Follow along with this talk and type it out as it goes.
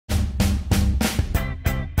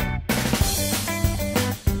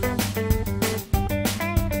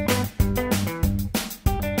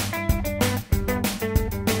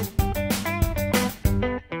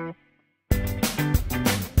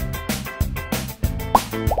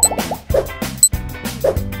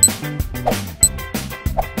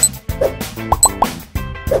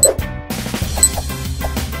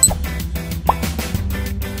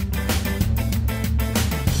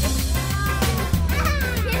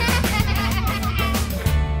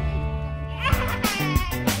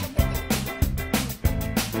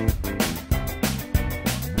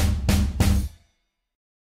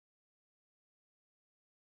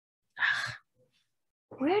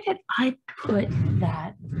I put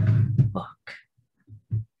that book?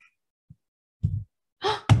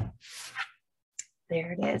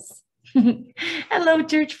 There it is. Hello,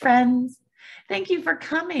 church friends. Thank you for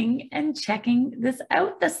coming and checking this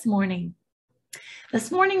out this morning. This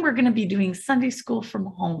morning, we're going to be doing Sunday school from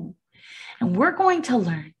home, and we're going to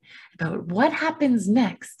learn about what happens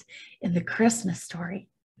next in the Christmas story.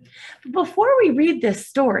 But before we read this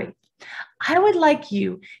story, I would like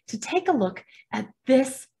you to take a look at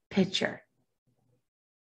this picture.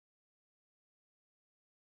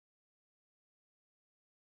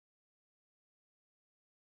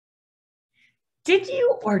 Did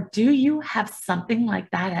you or do you have something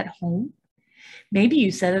like that at home? Maybe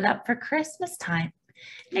you set it up for Christmas time.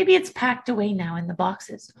 Maybe it's packed away now in the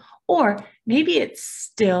boxes, or maybe it's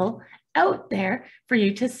still out there for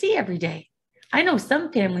you to see every day. I know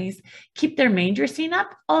some families keep their manger scene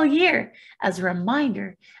up all year as a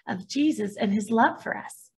reminder of Jesus and his love for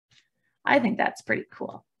us. I think that's pretty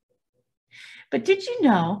cool. But did you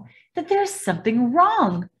know that there's something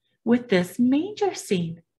wrong with this manger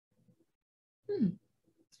scene?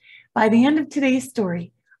 By the end of today's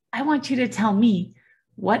story, I want you to tell me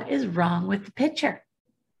what is wrong with the picture.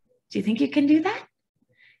 Do you think you can do that?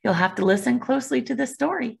 You'll have to listen closely to the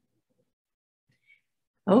story.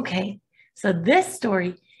 Okay, so this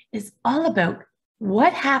story is all about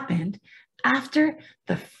what happened after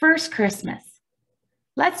the first Christmas.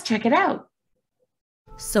 Let's check it out.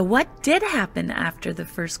 So what did happen after the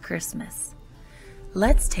first Christmas?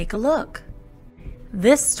 Let's take a look.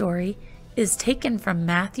 This story is taken from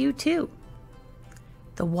Matthew 2,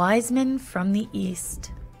 the wise men from the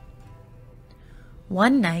east.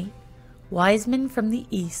 One night, wise men from the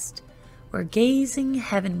east were gazing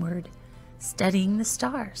heavenward, studying the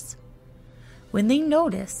stars, when they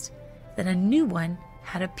noticed that a new one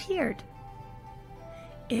had appeared.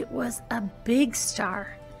 It was a big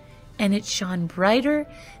star, and it shone brighter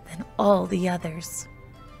than all the others.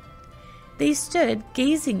 They stood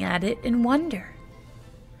gazing at it in wonder.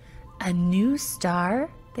 "A new star,"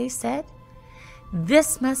 they said.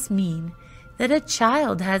 "This must mean that a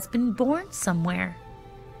child has been born somewhere.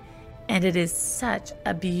 And it is such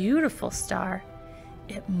a beautiful star.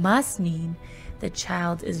 It must mean the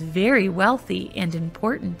child is very wealthy and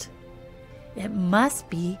important. It must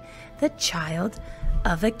be the child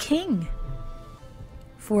of a king."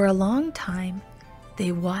 For a long time,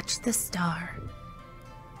 they watched the star.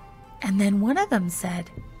 And then one of them said,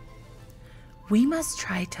 "We must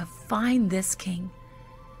try to find this king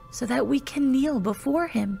so that we can kneel before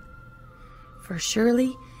him. For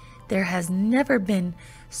surely there has never been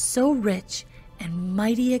so rich and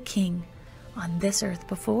mighty a king on this earth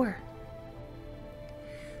before."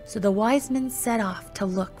 So the wise men set off to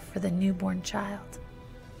look for the newborn child.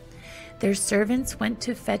 Their servants went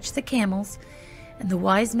to fetch the camels, and the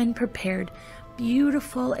wise men prepared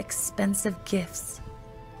beautiful, expensive gifts.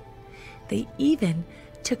 They even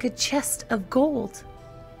took a chest of gold.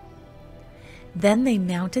 Then they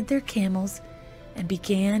mounted their camels and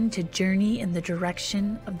began to journey in the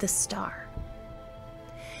direction of the star.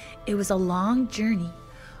 It was a long journey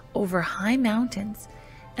over high mountains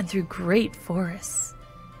and through great forests.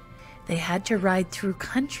 They had to ride through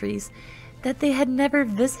countries that they had never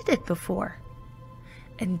visited before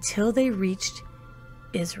until they reached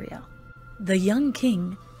Israel. The young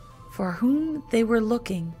king for whom they were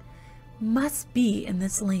looking must be in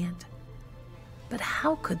this land. But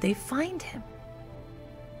how could they find him?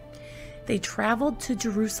 They traveled to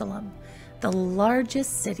Jerusalem, the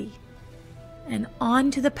largest city, and on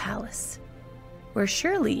to the palace, where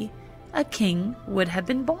surely a king would have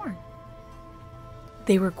been born.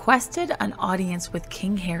 They requested an audience with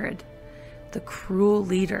King Herod, the cruel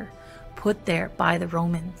leader put there by the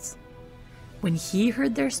Romans. When he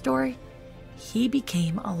heard their story, he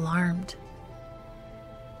became alarmed.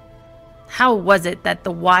 How was it that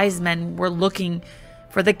the wise men were looking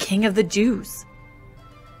for the king of the Jews?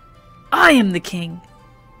 "I am the king,"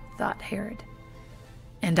 thought Herod,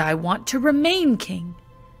 "and I want to remain king.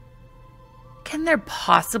 Can there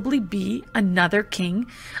possibly be another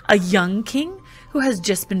king, a young king who has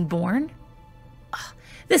just been born?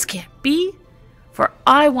 This can't be, for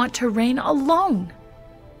I want to reign alone.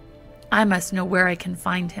 I must know where I can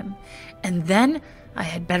find him, and then I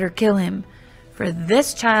had better kill him, for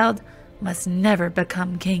this child must never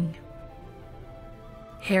become king."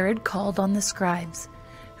 Herod called on the scribes,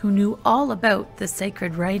 who knew all about the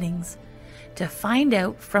sacred writings, to find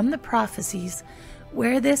out from the prophecies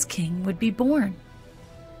where this king would be born.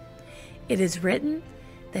 "It is written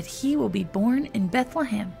that he will be born in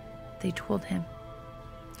Bethlehem," they told him.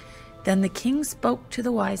 Then the king spoke to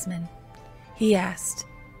the wise men. He asked,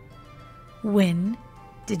 "When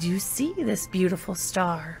 "Did you see this beautiful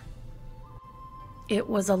star?" "It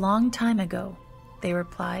was a long time ago," they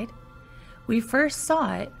replied. "We first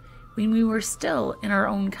saw it when we were still in our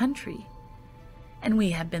own country, and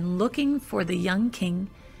we have been looking for the young king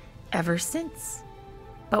ever since,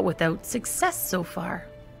 but without success so far."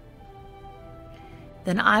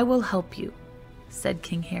 "Then I will help you," said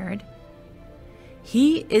King Herod.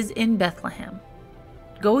 "He is in Bethlehem.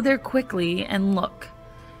 Go there quickly and look.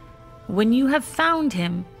 When you have found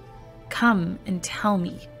him, come and tell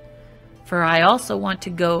me, for I also want to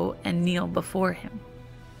go and kneel before him."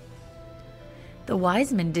 The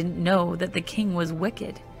wise men didn't know that the king was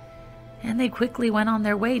wicked, and they quickly went on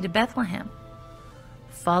their way to Bethlehem,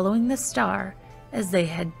 following the star as they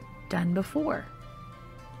had done before.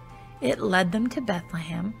 It led them to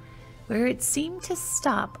Bethlehem, where it seemed to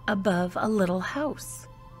stop above a little house.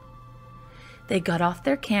 They got off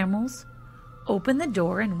their camels, opened the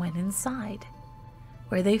door, and went inside,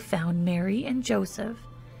 where they found Mary and Joseph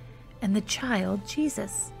and the child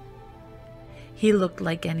Jesus. He looked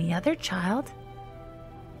like any other child,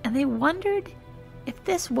 and they wondered if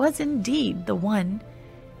this was indeed the one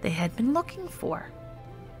they had been looking for.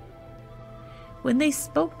 When they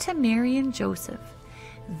spoke to Mary and Joseph,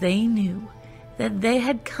 they knew that they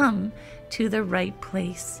had come to the right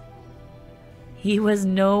place. He was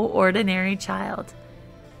no ordinary child,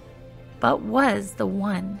 but was the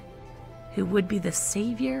one who would be the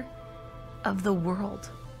Savior of the world.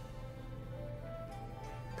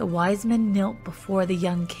 The wise men knelt before the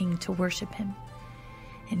young king to worship him,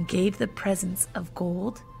 and gave the presents of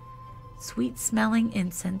gold, sweet-smelling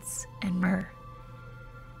incense, and myrrh.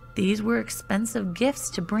 These were expensive gifts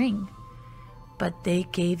to bring, but they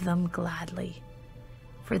gave them gladly,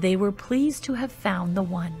 for they were pleased to have found the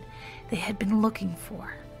one they had been looking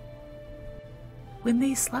for. When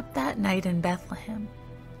they slept that night in Bethlehem,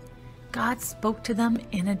 God spoke to them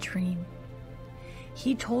in a dream.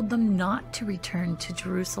 He told them not to return to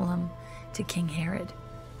Jerusalem to King Herod,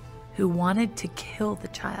 who wanted to kill the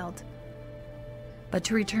child, but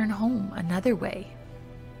to return home another way.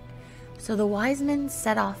 So the wise men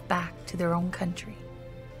set off back to their own country.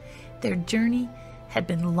 Their journey had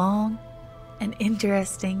been long and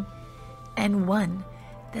interesting, and one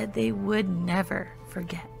that they would never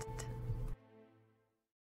forget.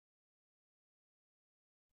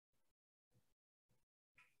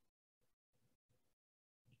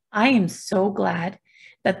 I am so glad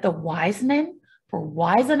that the wise men were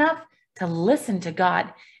wise enough to listen to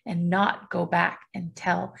God and not go back and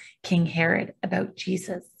tell King Herod about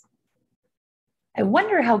Jesus. I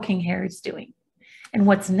wonder how King Herod's doing and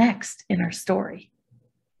what's next in our story.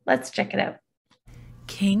 Let's check it out.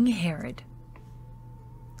 King Herod.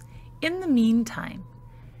 In the meantime,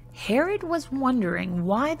 Herod was wondering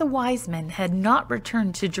why the wise men had not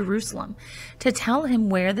returned to Jerusalem to tell him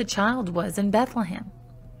where the child was in Bethlehem.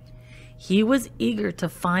 He was eager to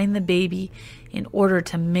find the baby in order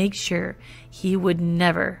to make sure he would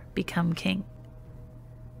never become king.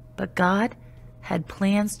 But God had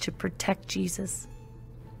plans to protect Jesus.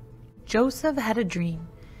 Joseph had a dream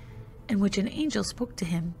in which an angel spoke to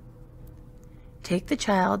him. "Take the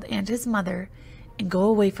child and his mother and go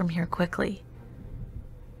away from here quickly.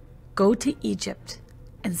 Go to Egypt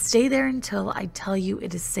and stay there until I tell you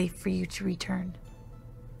it is safe for you to return."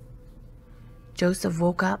 Joseph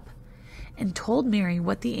woke up and told Mary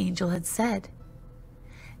what the angel had said.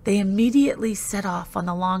 They immediately set off on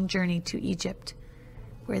the long journey to Egypt,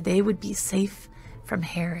 where they would be safe from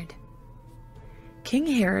Herod. King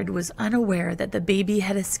Herod was unaware that the baby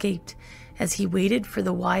had escaped as he waited for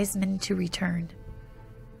the wise men to return.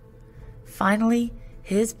 Finally,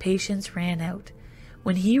 his patience ran out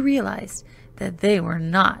when he realized that they were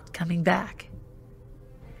not coming back.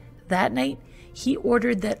 That night, he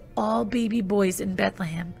ordered that all baby boys in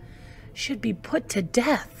Bethlehem should be put to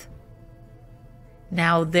death.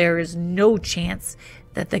 "Now there is no chance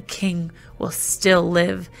that the king will still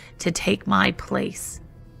live to take my place,"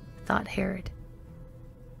 thought Herod.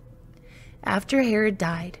 After Herod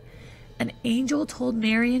died, an angel told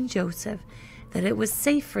Mary and Joseph that it was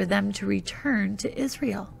safe for them to return to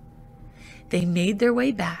Israel. They made their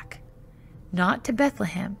way back, not to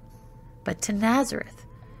Bethlehem, but to Nazareth,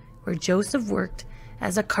 where Joseph worked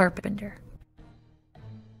as a carpenter.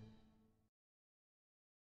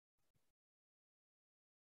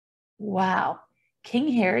 Wow,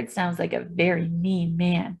 King Herod sounds like a very mean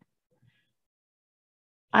man.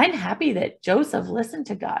 I'm happy that Joseph listened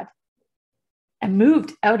to God and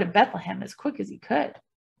moved out of Bethlehem as quick as he could.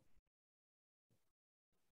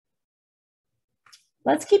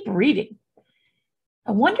 Let's keep reading.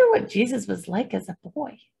 I wonder what Jesus was like as a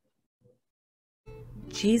boy.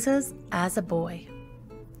 Jesus as a boy.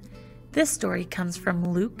 This story comes from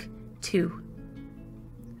Luke 2.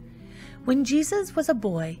 When Jesus was a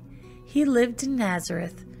boy, he lived in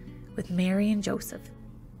Nazareth with Mary and Joseph.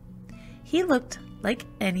 He looked like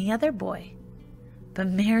any other boy, but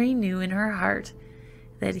Mary knew in her heart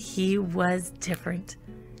that he was different,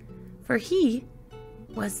 for he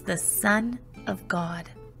was the Son of God.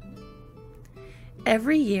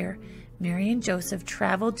 Every year, Mary and Joseph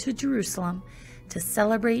traveled to Jerusalem to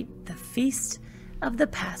celebrate the feast of the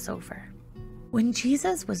Passover. When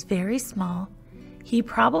Jesus was very small, he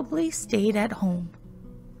probably stayed at home.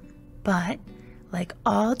 But, like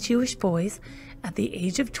all Jewish boys, at the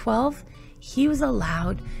age of 12, he was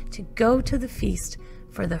allowed to go to the feast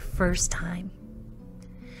for the first time.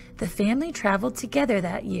 The family traveled together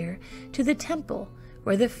that year to the temple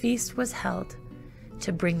where the feast was held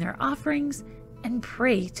to bring their offerings and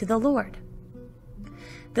pray to the Lord.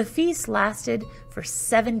 The feast lasted for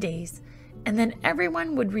 7 days, and then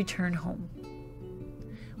everyone would return home.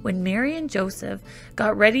 When Mary and Joseph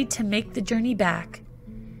got ready to make the journey back,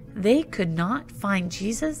 they could not find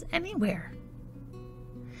Jesus anywhere.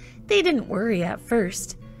 They didn't worry at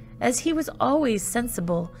first, as he was always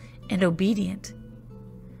sensible and obedient.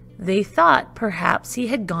 They thought perhaps he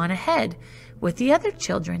had gone ahead with the other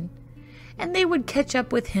children, and they would catch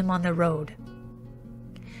up with him on the road.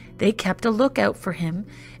 They kept a lookout for him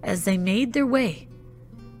as they made their way,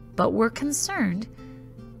 but were concerned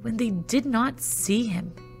when they did not see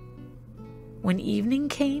him. When evening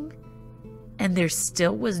came and there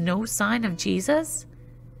still was no sign of Jesus,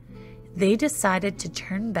 they decided to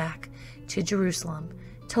turn back to Jerusalem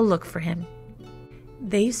to look for him.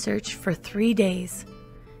 They searched for 3 days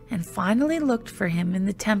and finally looked for him in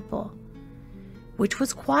the temple, which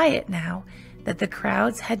was quiet now that the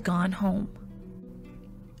crowds had gone home.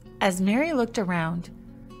 As Mary looked around,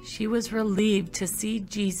 she was relieved to see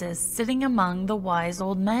Jesus sitting among the wise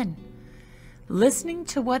old men, listening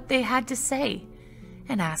to what they had to say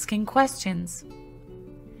and asking questions.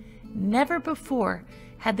 Never before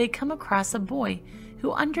had they come across a boy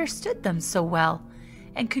who understood them so well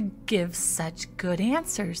and could give such good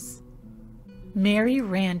answers. Mary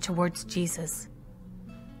ran towards Jesus.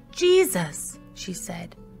 "Jesus," she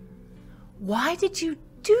said, "why did you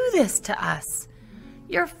do this to us?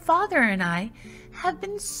 Your father and I have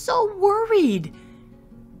been so worried.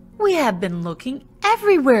 We have been looking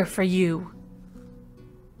everywhere for you."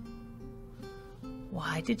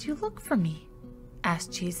 "Why did you look for me?"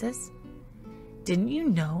 asked Jesus. "Didn't you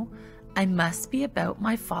know I must be about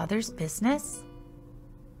my Father's business?"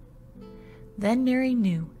 Then Mary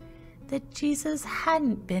knew that Jesus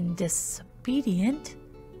hadn't been disobedient.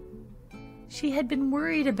 She had been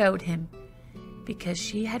worried about him because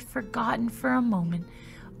she had forgotten for a moment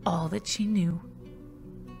all that she knew.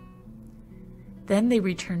 Then they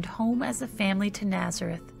returned home as a family to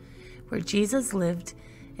Nazareth, where Jesus lived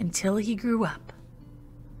until he grew up.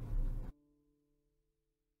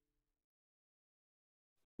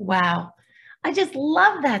 Wow, I just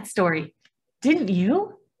love that story. Didn't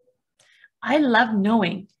you? I love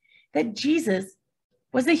knowing that Jesus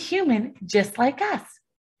was a human just like us.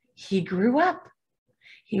 He grew up.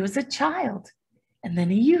 He was a child, and then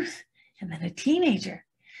a youth, and then a teenager.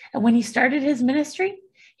 And when he started his ministry,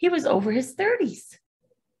 he was over his 30s.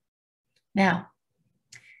 Now,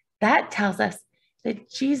 that tells us that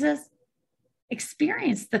Jesus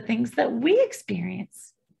experienced the things that we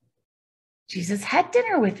experience. Jesus had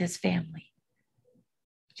dinner with his family.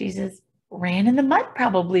 Jesus ran in the mud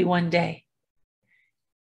probably one day.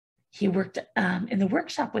 He worked in the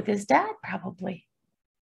workshop with his dad probably.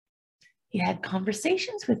 He had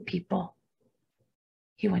conversations with people.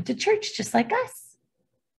 He went to church just like us.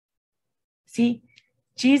 See,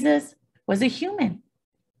 Jesus was a human,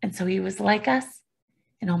 and so he was like us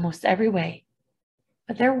in almost every way.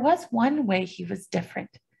 But there was one way he was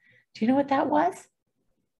different. Do you know what that was?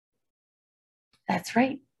 That's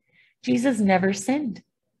right. Jesus never sinned.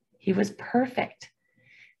 He was perfect.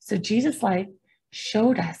 So Jesus' life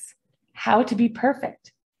showed us how to be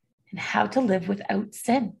perfect and how to live without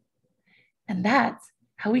sin. And that's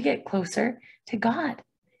how we get closer to God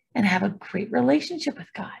and have a great relationship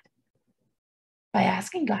with God, by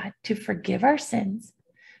asking God to forgive our sins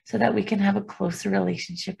so that we can have a closer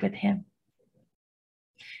relationship with him.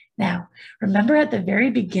 Now, remember at the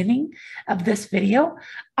very beginning of this video,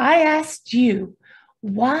 I asked you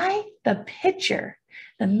why the picture,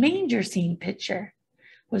 the manger scene picture,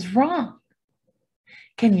 was wrong.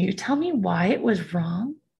 Can you tell me why it was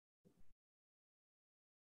wrong?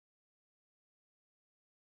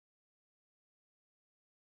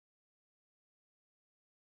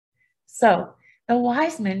 So the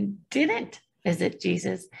wise men didn't visit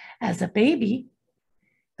Jesus as a baby.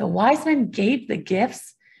 The wise men gave the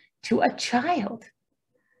gifts to a child.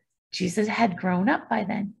 Jesus had grown up by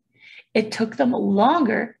then. It took them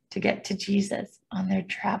longer to get to Jesus on their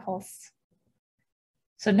travels.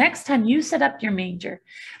 So next time you set up your manger,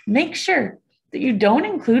 make sure that you don't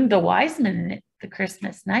include the wise men in it the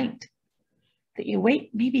Christmas night, that you wait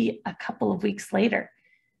maybe a couple of weeks later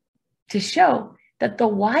to show that the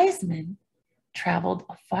wise men traveled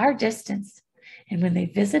a far distance, and when they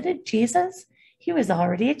visited Jesus, he was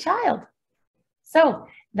already a child. So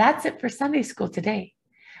that's it for Sunday school today.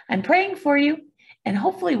 I'm praying for you, and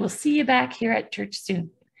hopefully we'll see you back here at church soon.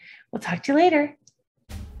 We'll talk to you later.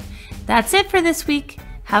 That's it for this week.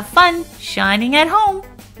 Have fun shining at home.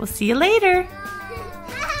 We'll see you later.